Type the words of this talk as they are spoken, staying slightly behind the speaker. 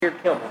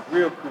Eric Campbell,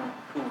 real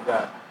cool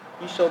guy.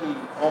 He showed me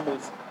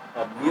almost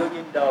 $1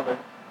 million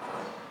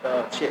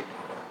check.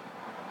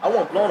 I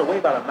wasn't blown away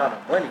by the amount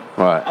of money.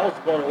 Right. I was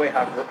blown away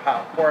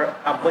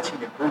how much he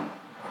grew.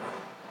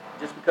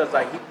 Just because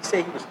like he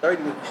said he was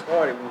 30 when he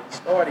started. When he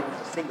started, he was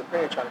a single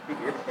parent trying to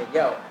figure everything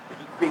out. But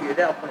he figured it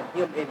out for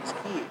him and his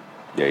kid.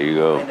 There you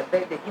go. And the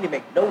fact that he didn't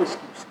make no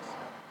excuses.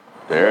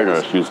 There are no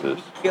excuses.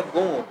 He kept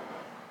going.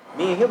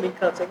 Me and him in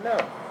contact now.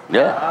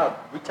 Yeah.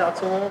 I reach out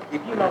to him.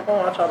 If you my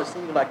phone, I try to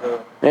send you like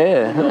a,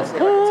 Yeah. you know what I'm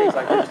saying, like a text,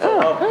 like every so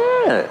often.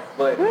 Yeah.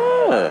 But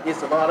Yeah.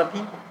 it's a lot of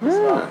people. It's a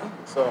lot of people.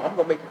 So I'm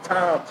gonna make the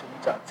time to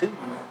reach out to you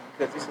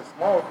because it's a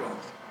small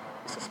things.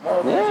 It's a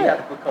small things. You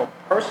have to become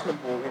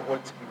personable in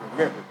order to be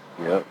remembered.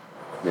 Yep.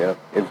 Yep.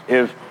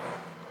 If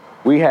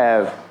we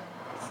have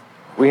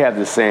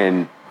this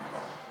saying,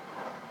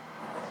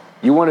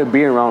 you want to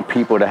be around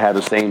people that have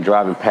the same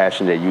drive and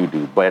passion that you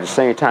do, but at the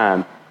same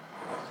time,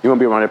 you want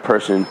to be around a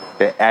person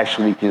that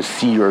actually can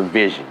see your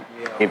vision.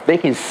 Yeah. If they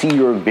can see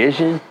your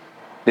vision,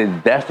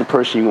 then that's the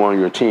person you want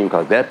on your team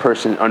because that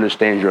person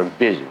understands your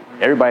vision.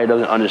 Mm-hmm. Everybody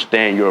doesn't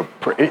understand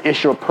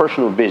it's your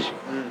personal vision.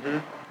 Mm-hmm.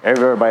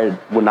 Everybody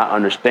will not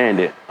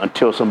understand it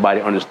until somebody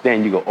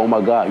understands. You go, oh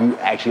my God, you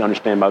actually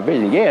understand my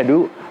vision. Yeah,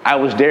 dude, I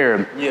was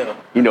there,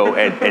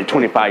 at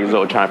 25 years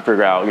old trying to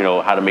figure out,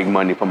 how to make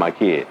money for my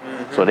kid.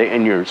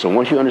 Mm-hmm. So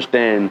once you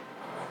understand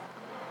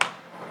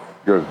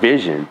your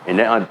vision, and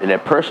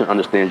that person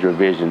understands your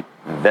vision,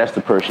 that's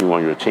the person you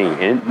want on your team.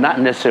 And not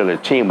necessarily a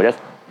team, but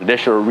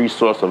that's your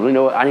resource of,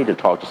 I need to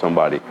talk to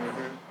somebody.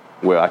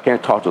 Mm-hmm. Well, I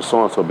can't talk to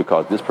so-and-so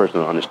because this person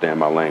doesn't understand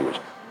my language.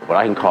 But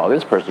I can call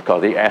this person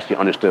because they actually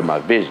understood my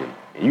vision.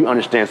 And you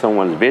understand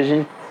someone's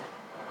vision,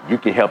 you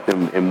can help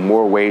them in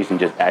more ways than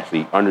just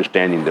actually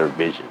understanding their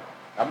vision.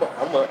 I'm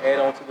going to add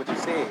on to what you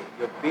said.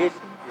 Your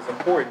vision is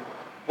important,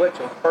 but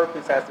your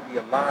purpose has to be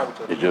aligned with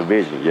your vision. It's your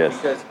vision, yes.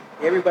 Because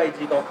everybody's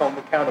going to come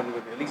accountable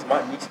with it, at least me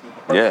speaking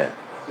personally. Yeah.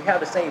 We have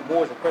the same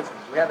morals and principles.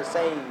 We have the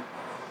same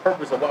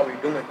purpose of why we're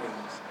doing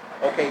things.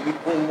 Okay, we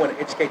want to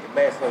educate the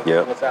masses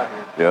on what's out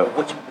here,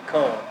 what you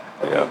become.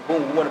 Okay,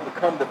 boom, we want to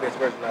become the best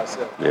version of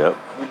ourselves. Yep.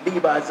 We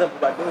lead by example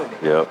by doing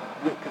that. Yep.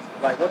 Because,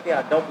 one thing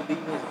I don't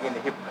believe in is being a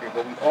hypocrite,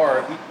 but we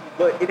are.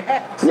 But it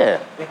happens. Yeah.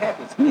 It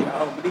happens. I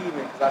don't believe in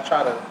it because I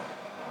try to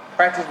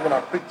practice when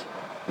I'm preaching.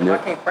 If I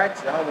can't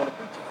practice it, I don't want to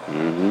preach it.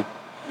 Mm-hmm.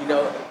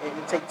 And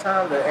it takes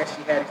time to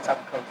actually have these type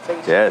of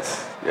conversations.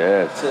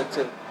 Yes.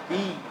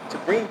 To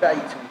bring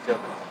value to each other.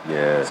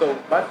 Yeah. So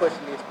my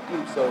question is for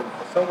you. So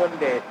for someone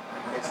that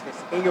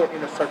is in your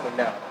inner circle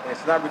now, and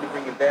it's not really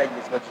bringing value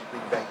as much as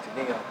bringing value to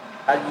them,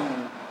 how do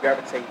you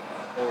gravitate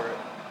or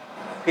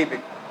pivot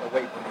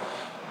away from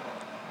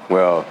it?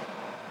 Well,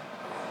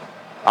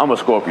 I'm a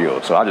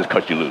Scorpio, so I just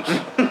cut you loose.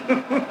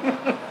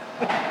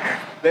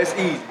 That's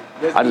easy.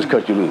 I just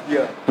cut you loose.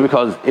 Yeah.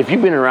 Because if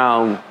you've been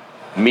around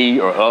me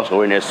or us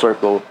or in that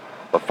circle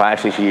for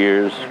 5-6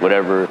 years,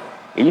 whatever,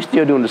 and you're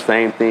still doing the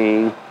same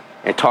thing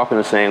and talking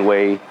the same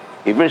way,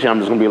 eventually I'm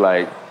just going to be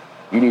like,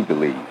 you need to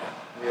leave.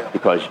 Yeah.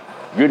 Because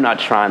you're not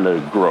trying to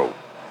grow.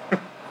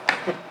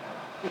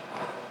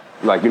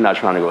 Like, you're not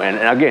trying to go. And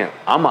again,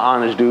 I'm an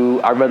honest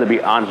dude. I'd rather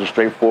be honest and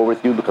straightforward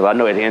with you because I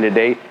know at the end of the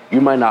day,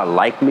 you might not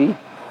like me,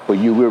 but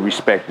you will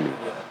respect me.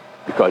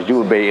 Because you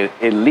will be,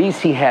 at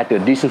least he had the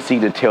decency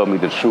to tell me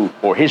the truth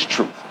or his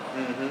truth.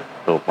 Mm-hmm.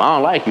 So if I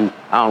don't like you,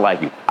 I don't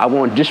like you. I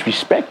won't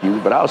disrespect you,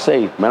 but I'll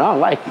say, man, I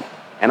don't like you.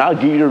 And I'll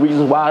give you the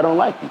reasons why I don't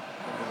like you.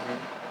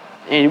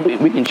 Mm-hmm.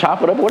 And we can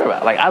chop it up or whatever.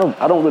 Like, I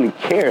don't really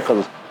care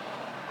because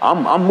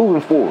I'm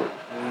moving forward.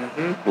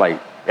 Mm-hmm. Like,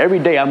 every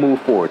day I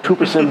move forward,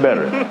 2%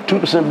 better,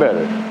 2%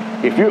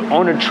 better. If you're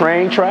on the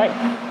train track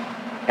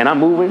and I'm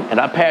moving and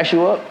I pass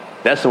you up,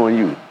 that's on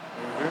you.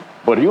 Mm-hmm.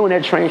 But if you're on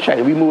that train track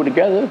and we move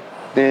together,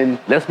 then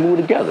let's move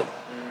together.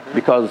 Mm-hmm.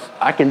 Because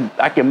I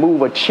can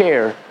move a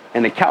chair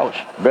and a couch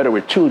better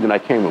with two than I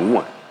can with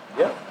one.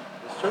 Yeah,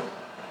 that's true.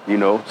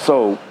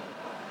 So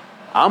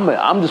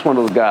I'm just one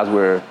of those guys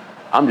where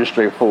I'm just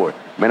straightforward.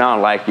 Man, I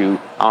don't like you.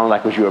 I don't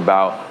like what you're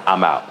about.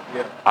 I'm out.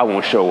 Yeah. I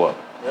won't show up.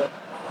 Yeah.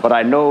 But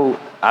I know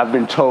I've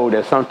been told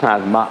that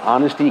sometimes my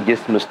honesty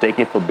gets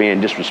mistaken for being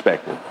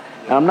disrespectful.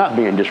 And I'm not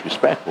being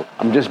disrespectful.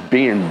 I'm just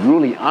being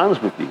really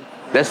honest with you.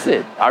 That's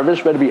it. I'd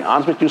just rather be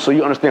honest with you so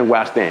you understand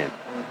where I stand.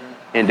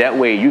 Mm-hmm. And that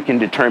way you can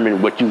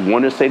determine what you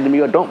want to say to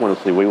me or don't want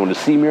to say, whether you want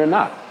to see me or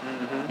not.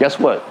 Mm-hmm. Guess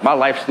what? My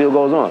life still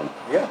goes on.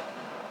 Yeah.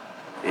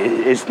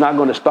 It's not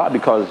going to stop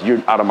because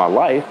you're out of my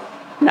life.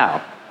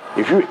 Now,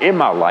 if you're in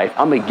my life,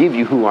 I'm going to give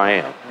you who I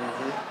am.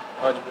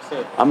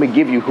 100%. I'm going to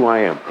give you who I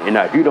am. And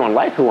now if you don't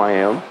like who I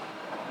am,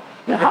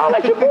 then holler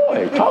at your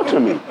boy. Talk to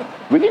me.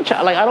 We can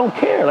chat. Like, I don't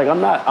care. Like,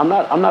 I'm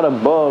not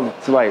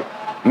above to like,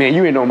 man,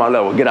 you ain't on my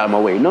level. Get out of my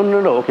way. No.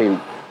 Okay,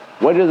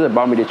 what is it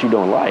about me that you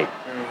don't like?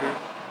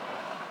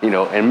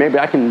 Mm-hmm. And maybe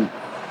I can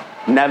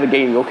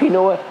navigate and go, okay, you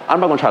know what? I'm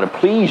not going to try to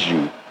please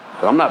you.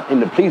 I'm not in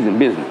the pleasing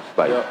business.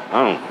 Like,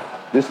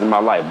 this is my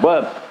life.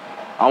 But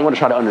I want to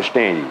try to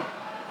understand you.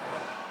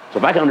 So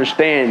if I can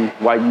understand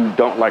why you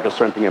don't like a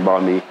certain thing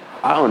about me,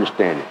 I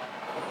understand it.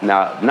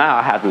 Now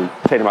I have to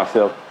say to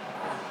myself,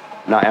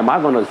 Now, am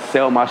I going to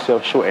sell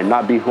myself short and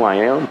not be who I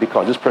am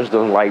because this person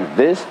doesn't like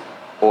this?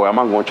 Or am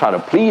I going to try to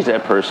please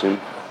that person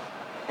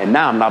and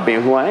now I'm not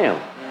being who I am?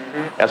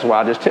 Mm-hmm. That's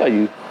why I just tell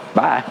you,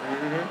 bye.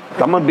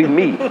 Mm-hmm. I'm going to be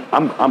me.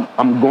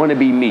 I'm going to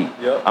be me.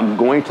 Yep. I'm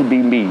going to be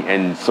me.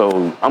 And so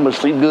I'm going to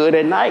sleep good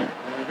at night.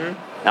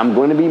 Mm-hmm. I'm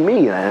going to be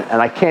me.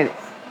 And I can't,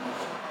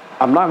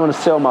 I'm not going to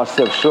sell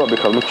myself short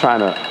because I'm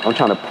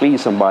trying to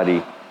please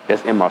somebody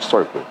that's in my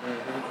circle.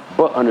 Mm-hmm.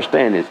 But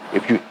understand this,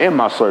 if you're in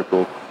my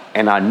circle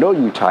and I know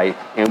you tight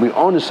and we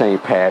on the same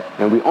path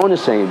and we on the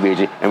same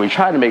vision and we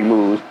try to make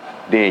moves,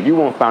 then you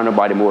won't find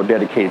nobody more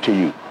dedicated to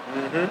you.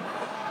 Mm-hmm.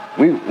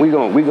 We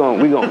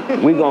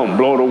gonna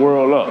blow the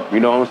world up. You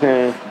know what I'm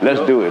saying? Let's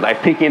do it.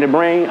 Like Pinky in the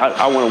Brain,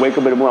 I want to wake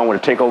up in the morning. I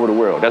want to take over the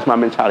world. That's my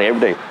mentality every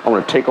day. I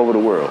want to take over the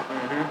world.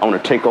 Mm-hmm. I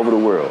want to take over the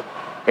world.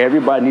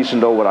 Everybody needs to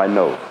know what I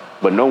know,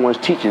 but no one's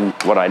teaching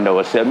what I know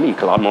except me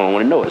because I'm the only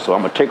one to know it. So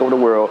I'm gonna take over the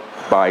world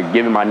by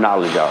giving my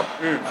knowledge out.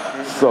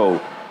 Mm-hmm. So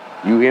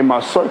you in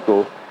my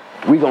circle,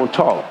 we gonna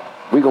talk.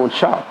 We gonna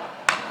chop.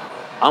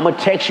 I'm gonna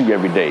text you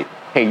every day.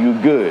 Hey, you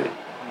good?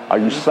 Are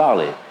you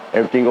solid?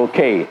 Everything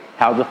okay?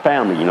 How's the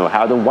family? You know,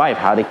 how's the wife?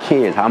 How the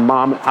kids? How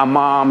mom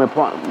and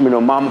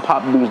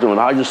pop dudes doing?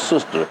 How's your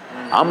sister?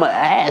 I'm gonna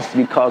ask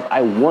because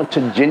I want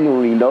to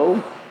genuinely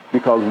know.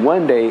 Because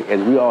one day,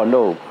 as we all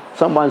know,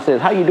 somebody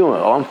says, "How you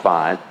doing?" "Oh, I'm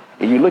fine."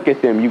 And you look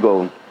at them, you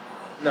go,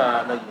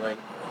 "Nah, no, you ain't."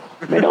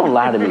 Man, don't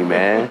lie to me,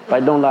 man.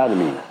 Like, don't lie to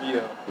me.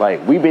 Yeah.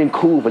 Like, we've been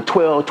cool for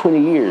 12, 20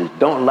 years.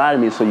 Don't lie to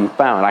me so you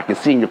found. I can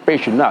see in your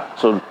face you're not.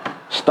 So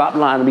stop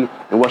lying to me.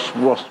 And what's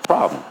the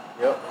problem?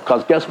 Yep.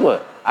 Because guess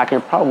what? I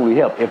can probably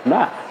help. If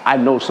not, I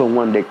know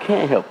someone that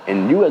can help.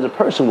 And you as a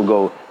person will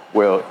go,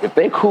 well, if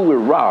they cool with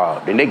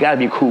Rob, then they gotta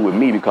be cool with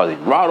me because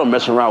Rob don't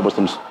mess around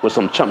with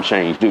some chump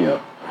change, dude.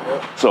 Yep.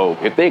 Yep. So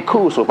if they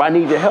cool, so if I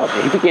need your help,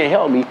 if he can't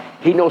help me,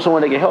 he knows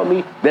someone that can help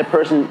me, that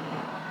person,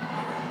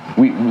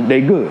 they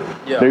good.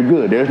 Yep. They're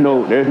good. There's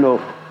no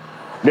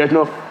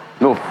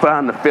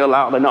fun to fill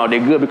out. But no,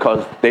 they're good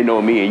because they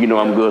know me and you know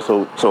I'm good.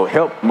 So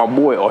help my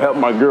boy or help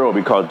my girl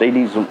because they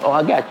need some. Oh,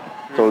 I got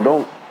you. So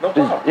don't.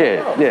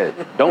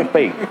 Don't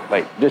fake.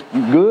 Like, just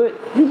you good.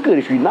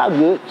 If you're not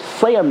good,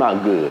 say I'm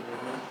not good,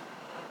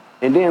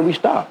 and then we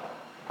stop.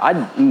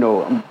 I'm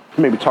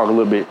maybe talk a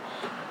little bit.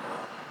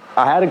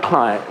 I had a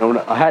client.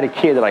 I had a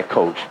kid that I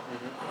coached.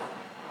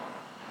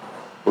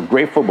 A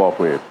great football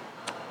player.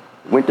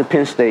 Went to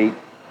Penn State.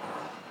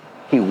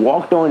 He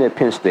walked on at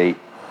Penn State.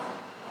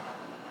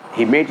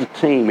 He made the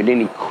team and then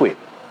he quit.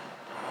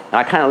 And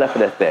I kind of left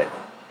it at that.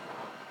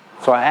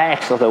 So I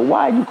asked, I said,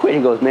 why did you quit?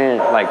 He goes, man,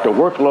 like the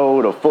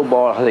workload of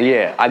football. I said,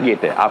 yeah, I get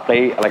that. I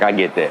play, like I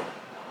get that.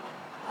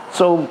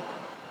 So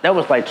that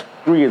was like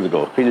 3 years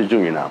ago. He's a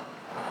junior now.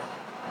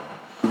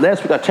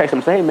 Last week I texted him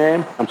and said, hey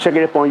man, I'm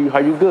checking up on you. How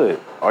you good?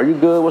 Are you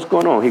good? What's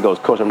going on? He goes,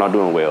 Coach, I'm not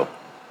doing well.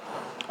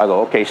 I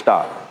go, okay,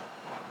 stop.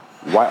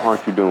 Why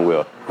aren't you doing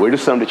well? What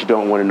is something that you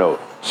don't want to know?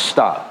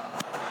 Stop.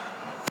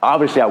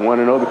 Obviously I want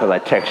to know because I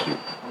text you.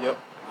 Yep.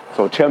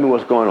 So tell me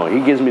what's going on.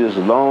 He gives me this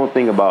long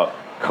thing about,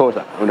 Coach,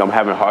 I'm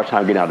having a hard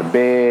time getting out of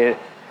bed.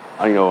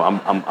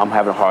 I'm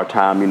having a hard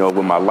time,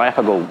 with my life.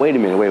 I go, wait a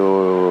minute,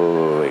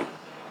 wait.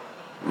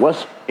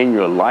 What's in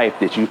your life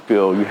that you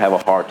feel you have a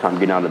hard time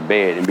getting out of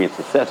bed and being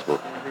successful?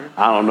 Mm-hmm.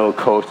 I don't know,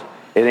 Coach.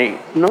 It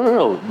ain't,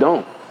 no,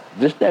 don't.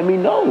 Just let me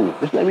know.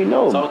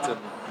 Talk to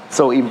me.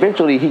 So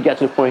eventually he got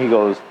to the point, he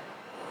goes,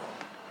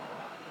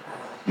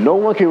 no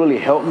one can really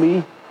help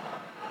me,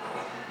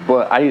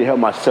 but I need to help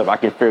myself. I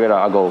can figure it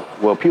out. I go,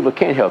 well, people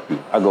can't help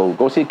you. I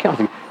go see a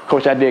counselor.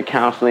 Coach, I did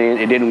counseling.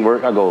 It didn't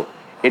work. I go,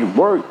 it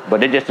worked,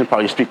 but they just didn't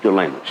probably speak your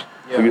language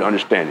for you to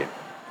understand it.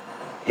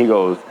 He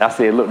goes, I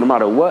said, look, no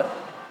matter what,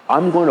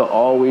 I'm going to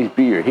always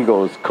be here. He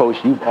goes, Coach,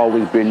 you've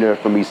always been there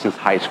for me since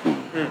high school.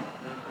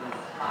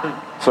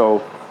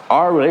 So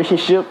our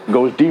relationship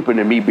goes deeper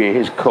than me being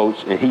his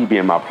coach and he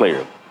being my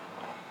player.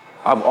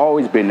 I've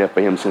always been there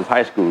for him since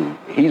high school.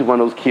 He's one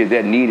of those kids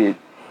that needed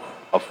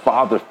a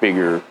father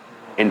figure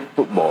in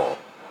football,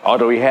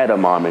 although he had a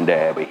mom and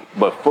dad.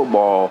 But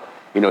football,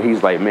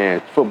 he's like,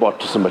 man, football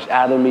took so much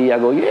out of me. I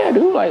go, yeah,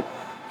 dude, like,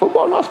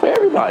 football not for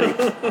everybody.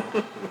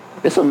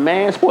 It's a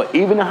man sport.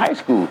 Even in high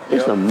school,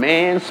 it's a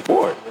man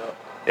sport. Yep.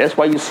 That's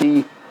why you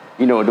see,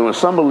 doing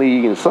summer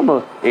league and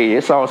summer,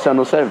 it's all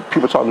 707,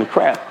 people talking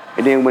crap.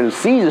 And then when the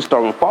season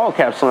starts, when fall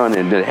caps on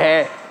and the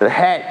hat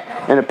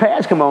and the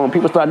pads come on,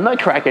 people start nut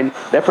cracking,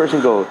 that person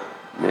goes,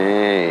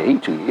 man, he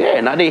too. Yeah,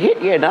 now they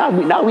hit. Yeah, now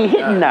we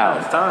hitting now.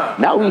 It's time.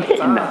 Now we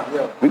hitting now.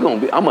 Yeah. We gonna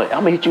be. I'm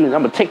gonna hit you.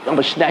 I'm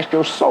gonna snatch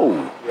your soul.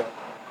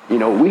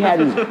 Yeah. We had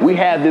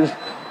this.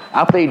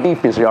 I play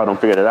defense, so y'all don't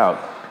figure that out.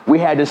 We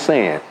had this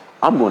saying,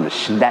 I'm going to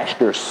snatch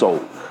their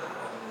soul.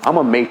 I'm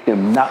gonna make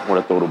them not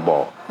want to throw the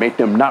ball. Make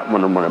them not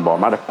want to run the ball.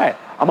 Matter of fact,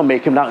 I'm gonna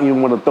make him not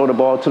even want to throw the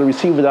ball to the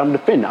receiver that I'm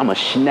defending. I'm gonna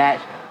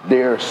snatch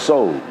their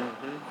soul.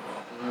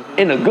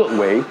 In a good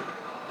way.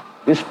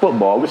 It's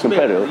football. We're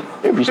competitive.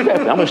 It's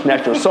respectful. I'm going to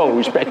snatch your soul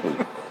respectfully.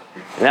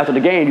 And after the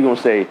game, you're going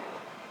to say,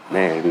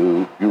 man,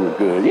 dude, you were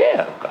good.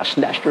 Yeah, I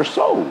snatched your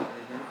soul.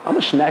 I'm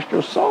gonna snatch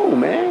your soul,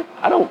 man.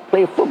 I don't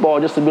play football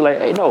just to be like,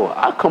 hey, no,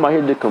 I come out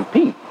here to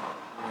compete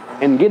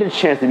and get a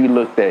chance to be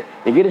looked at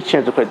and get a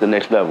chance to play at the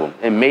next level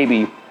and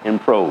maybe in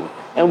pro.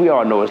 And we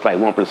all know it's like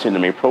 1% to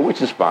make pro,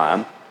 which is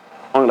fine.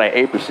 Only like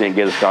 8%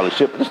 get a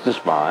scholarship, but this is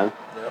fine.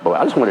 Yep. But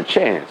I just want a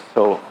chance.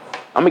 So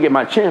I'm gonna get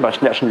my chance by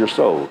snatching your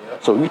soul.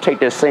 Yep. So you take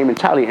that same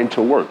mentality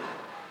into work.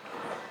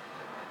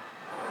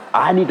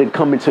 I need to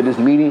come into this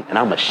meeting and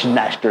I'm gonna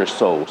snatch their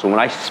soul. So when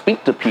I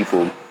speak to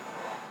people,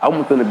 I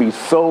want them to be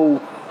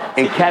so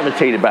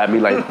incapacitated by me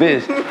like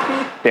this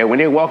that when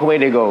they walk away,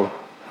 they go,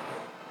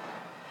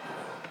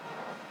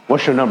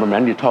 what's your number,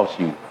 man? I need to talk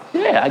to you.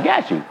 Yeah, I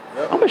got you.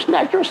 Yep. I'm gonna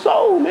snatch your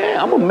soul, man.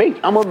 I'm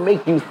gonna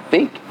make you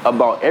think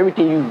about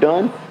everything you've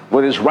done,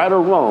 whether it's right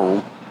or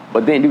wrong,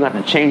 but then you have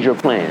to change your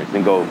plans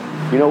and go,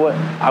 you know what?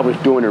 I was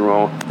doing it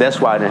wrong.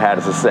 That's why I didn't have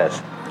the success.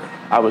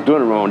 I was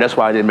doing it wrong. That's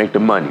why I didn't make the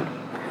money.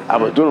 I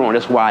was doing it wrong.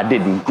 That's why I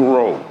didn't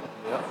grow.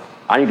 Yep.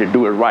 I need to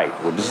do it right.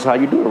 Well, this is how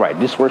you do it right.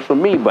 This works for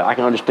me, but I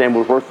can understand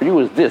what works for you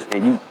is this,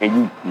 and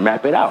you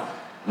map it out.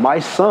 My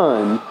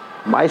son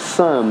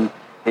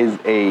is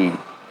a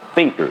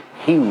thinker.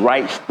 He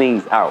writes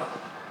things out.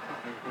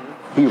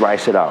 He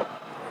writes it out.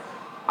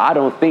 I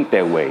don't think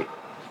that way.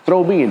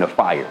 Throw me in the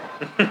fire.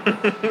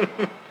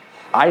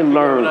 I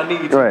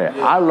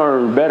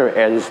learn better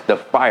as the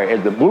fire.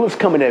 As the bullets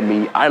coming at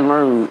me, I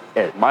learn.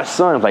 My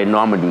son's like, no,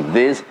 I'm gonna do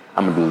this.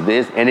 I'm gonna do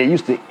this, and it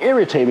used to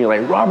irritate me.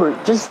 Like,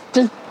 Robert, just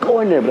go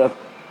in there. But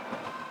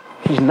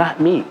he's not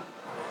me.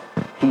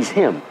 He's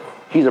him.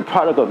 He's a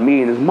product of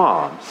me and his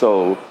mom.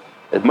 So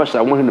as much as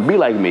I want him to be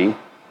like me,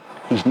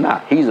 he's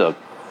not. He's a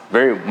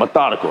very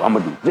methodical. I'm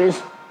gonna do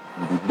this,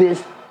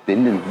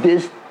 then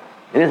this,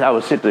 and then I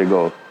would sit there and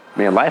go,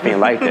 man, life ain't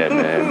like that,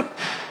 man.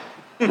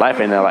 Life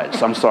ain't that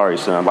like. I'm sorry,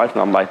 son. Life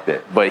not like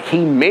that. But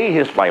he made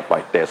his life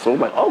like that. So I'm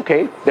like,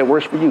 okay, that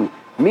works for you.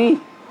 Me,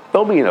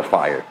 throw me in the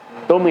fire.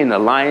 Throw me in the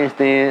lion's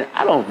den.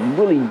 I don't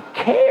really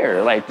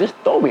care. Like, just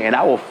throw me and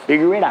I will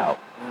figure it out.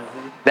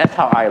 Mm-hmm. That's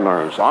how I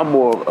learn. So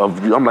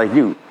I'm like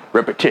you,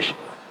 repetition.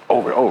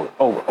 Over.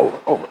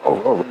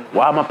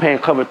 Why am I playing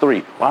cover 3?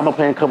 Why am I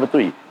playing cover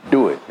 3?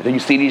 Do it. And then you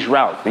see these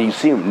routes. And you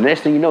see them.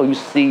 Next thing you know, you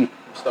see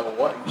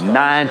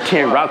 9,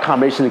 10 route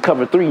combinations in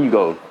cover 3. And you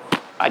go,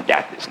 I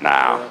got this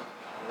now.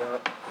 Yeah.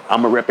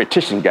 I'm a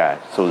repetition guy.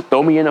 So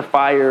throw me in the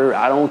fire.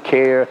 I don't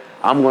care.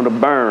 I'm going to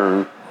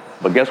burn.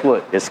 But guess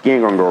what? The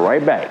skin going to go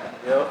right back.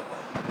 Yep.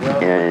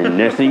 And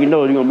next thing you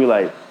know, you're going to be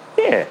like,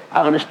 yeah,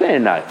 I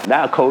understand now.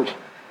 Now, coach,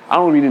 I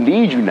don't really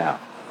need you now.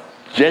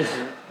 Just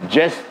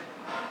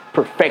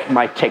perfect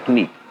my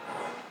technique.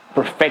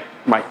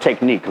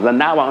 Because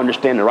now I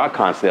understand the rock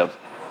concepts.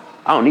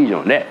 I don't need you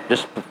on that.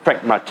 Just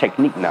perfect my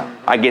technique now.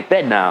 I get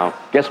that now.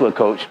 Guess what,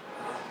 coach?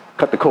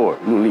 Cut the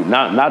cord.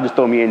 Now just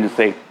throw me in and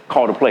say,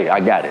 call the play. I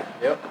got it.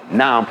 Yep.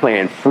 Now I'm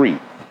playing free.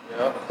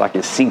 Yep. So I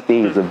can see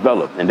things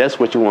develop. And that's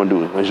what you want to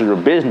do. When you're a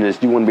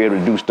business, you want to be able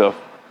to do stuff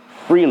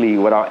freely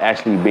without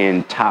actually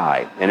being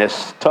tied. And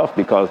it's tough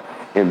because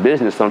in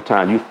business,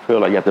 sometimes you feel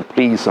like you have to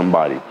please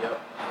somebody.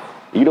 Yep.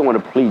 You don't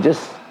want to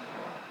please,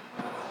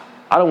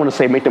 I don't want to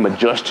say make them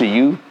adjust to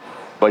you,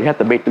 but you have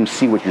to make them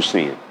see what you're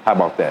seeing. How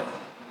about that?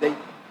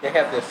 They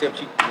have to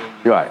accept you.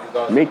 Right.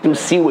 Make them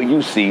see what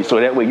you see so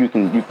that way you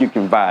can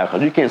vibe.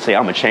 Because you can't say,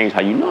 I'm going to change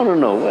how you.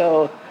 No.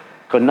 Well,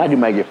 because now you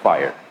might get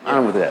fired. I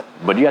don't know that.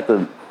 But you have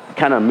to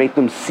kind of make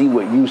them see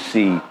what you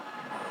see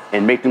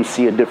and make them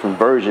see a different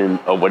version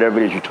of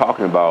whatever it is you're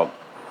talking about.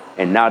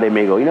 And now they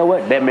may go, you know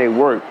what, that may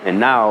work. And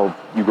now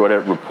you grow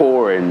that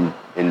rapport and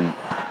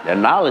that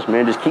knowledge,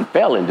 man, just keep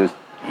failing. Just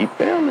keep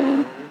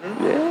failing.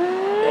 Mm-hmm.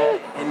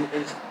 Yeah. And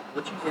it's,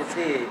 what you just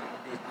said, is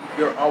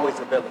you're always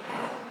available.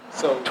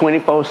 So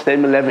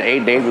 24/7, 11,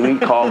 8 days a week,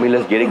 call me,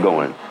 let's get it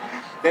going.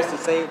 That's the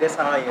same, that's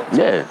how I am.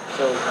 Yeah.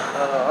 So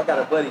I got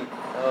a buddy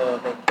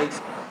named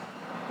Casey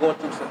going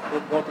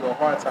through a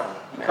hard time.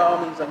 He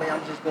called me, he's like, man,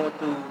 I'm just going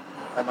through,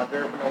 like, my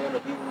girlfriend don't want to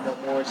be with me no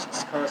more.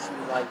 She's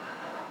constantly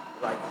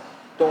like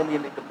throwing me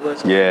in the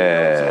blood.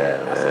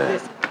 Yeah. I said,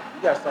 listen,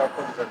 you got to start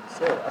focusing on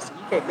yourself. I said,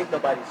 you can't make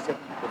nobody accept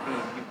you for being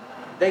you.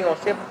 If they going to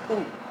accept you,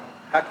 cool.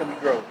 How can we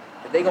grow?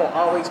 If they going to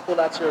always pull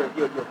out your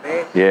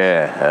bad,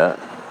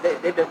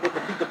 they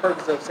defeat the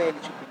purpose of saying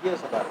that you forgive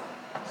somebody.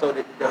 So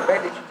the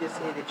fact that you just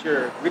said that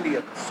you're really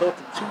a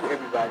consultant to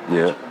everybody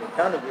that you can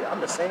encounter with, I'm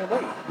the same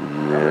way.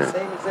 I'm the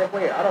same exact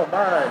way. I don't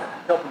mind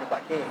helping if I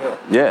can help.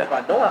 Yeah. If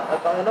I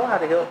don't know how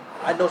to help,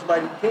 I know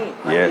somebody who can.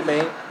 Like, hey,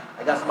 man,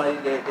 I got somebody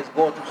that's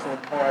going through some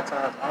hard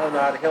times. I don't know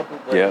how to help them,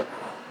 but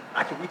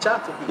I can reach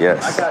out to people.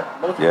 Yes. I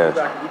got multiple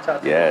people I can reach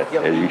out to. Yes,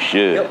 as you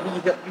should. Help me,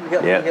 help you,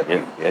 help me, help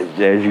you.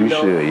 As you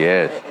should,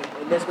 yes.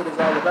 And that's what it's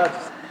all about.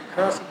 Just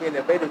constantly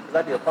being available. Because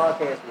I did a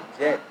podcast with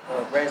Jack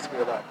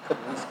Bransfield a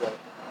couple weeks ago.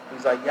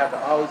 He's like, you have to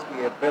always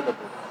be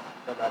available,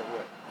 no matter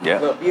what.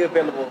 Yeah. Well, be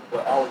available,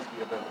 but always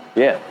be available.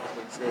 Yeah. That's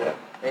what he said.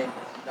 And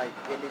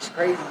it's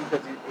crazy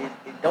because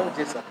it don't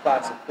just apply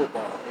to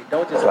football. It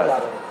don't just apply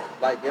to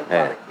like it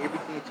apply to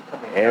everything that you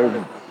come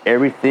in.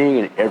 Everything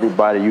and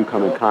everybody you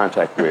come in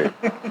contact with,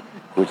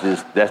 which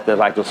is that's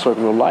like the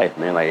circle of life,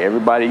 man. Like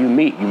everybody you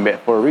meet, you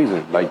met for a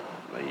reason. Like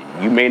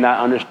you may not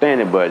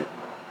understand it, but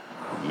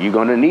you're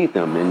gonna need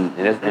them,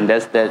 and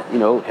that's that,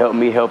 help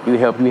me, help you,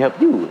 help me, help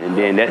you, and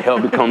then that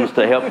help becomes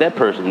to help that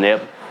person,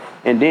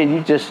 and then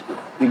you just,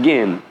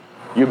 again,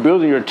 you're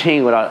building your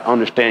team without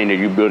understanding that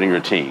you're building your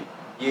team.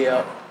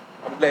 Yeah,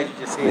 I'm glad you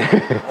just said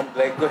that. I'm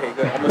glad. Go ahead.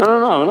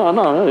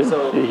 No.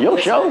 So, it's your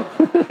show.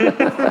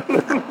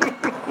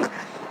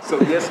 So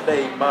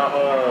yesterday,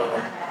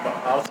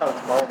 I was talking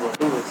to my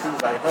homeboy Lewis. He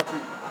was like, Humphrey,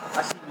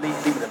 I see you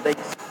leaving a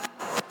legacy.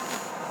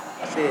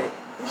 I said,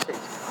 appreciate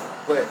you,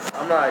 but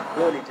I'm not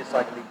doing it just so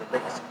I can leave a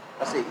legacy.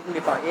 I said, even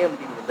if I am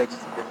leaving a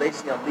legacy, the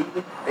legacy I'm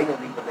leaving, they gonna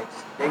leave a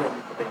legacy. They gonna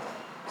leave a legacy.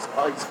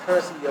 So it's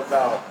constantly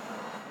about,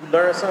 you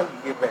learn something,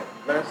 you give back.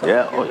 You learn something,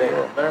 you give back.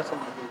 Yeah. You learn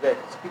something, you give back.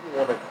 So people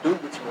want to do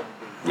what you want to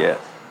do. Yes.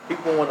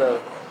 People want to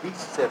be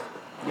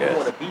successful. People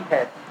want to be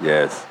happy.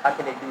 Yes. How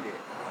can they do that?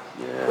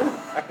 Yeah. Ooh,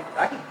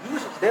 I can give you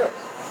some steps,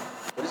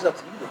 but it's up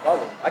to you to follow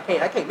them. I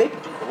can't make you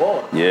drink the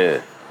water.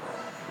 Yeah.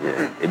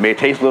 It may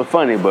taste a little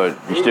funny, but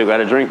you still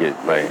gotta drink it.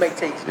 Like, it may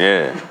taste.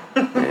 Yeah.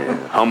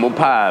 Humble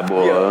pie,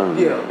 boy. I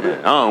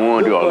don't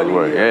want to do all this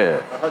work.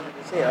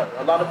 100%.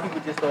 A lot of people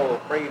just are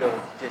afraid of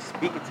just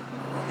speaking to people.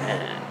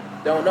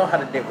 They don't know how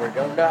to network. They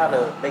don't know how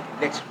to make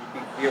connections with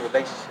people, build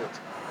relationships.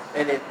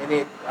 And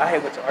I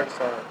went to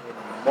Arkansas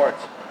in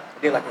March.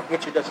 Did like an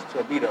introduction to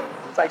a meetup.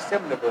 It was like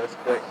 7 of us,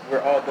 but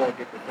we're all doing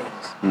different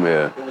things.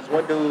 Yeah. It was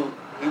one dude,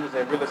 he was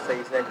in real estate,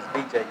 his name is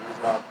BJ. He was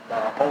my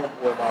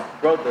homeboy, my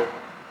brother.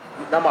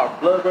 Not my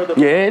blood brother.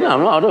 Yeah,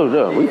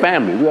 no. We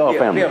family. We all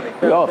family.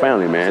 We all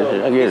family, man.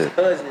 So I get his it.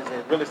 cousin is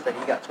in real estate.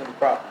 He got 20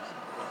 properties.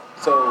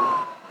 So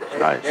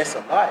that's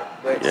a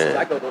lot. But since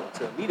I go to a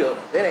meetup,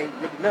 that ain't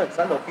really nothing. Because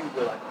I know people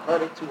with like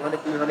 100,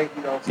 200, 300,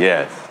 you know what I'm saying?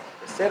 Yes.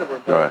 Et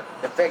cetera. But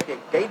the fact that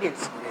they didn't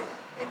see that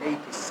and they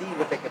can see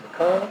what they can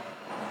become,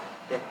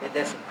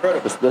 that's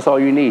incredible. That's all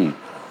you need.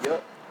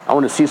 Yep. I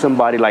want to see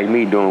somebody like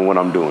me doing what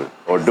I'm doing,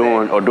 or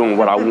doing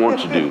what I want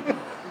to do,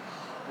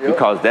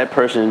 because that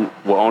person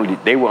will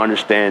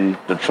understand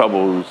the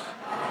troubles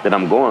that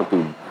I'm going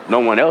through. No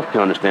one else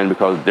can understand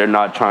because they're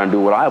not trying to do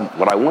what I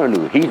want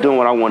to do. He's doing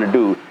what I want to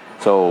do.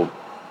 So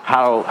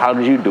how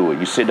did you do it?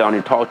 You sit down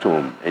and talk to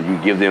him, and you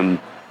give them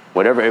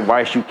whatever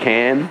advice you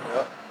can,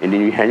 and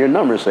then you hand your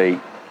number and say,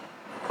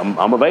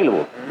 I'm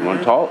available. You want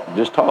to talk?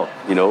 Just talk.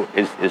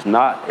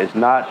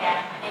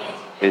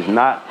 It's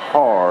not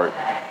hard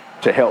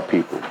to help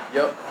people.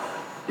 Yep.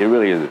 It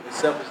really isn't. It's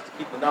selfish to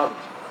keep the knowledge.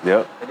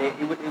 Yep. And then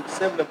it was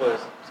 7 of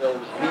us. So it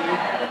was me,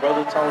 my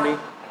brother Tony,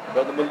 my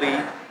brother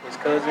Malik, his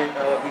cousin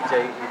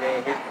BJ, and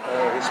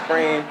then his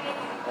friend.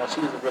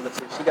 She was a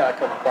relative. She got a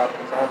couple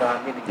properties. I don't know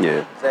how many.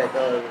 Yeah. It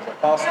was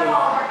Apostle, D.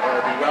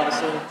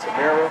 Robinson,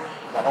 Tamara,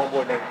 my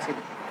homeboy named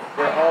Timothy.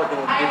 They're all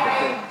doing different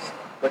things.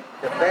 But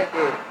the fact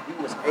that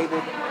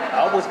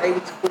I was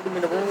able to put them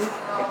in the room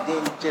and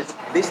then just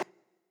listen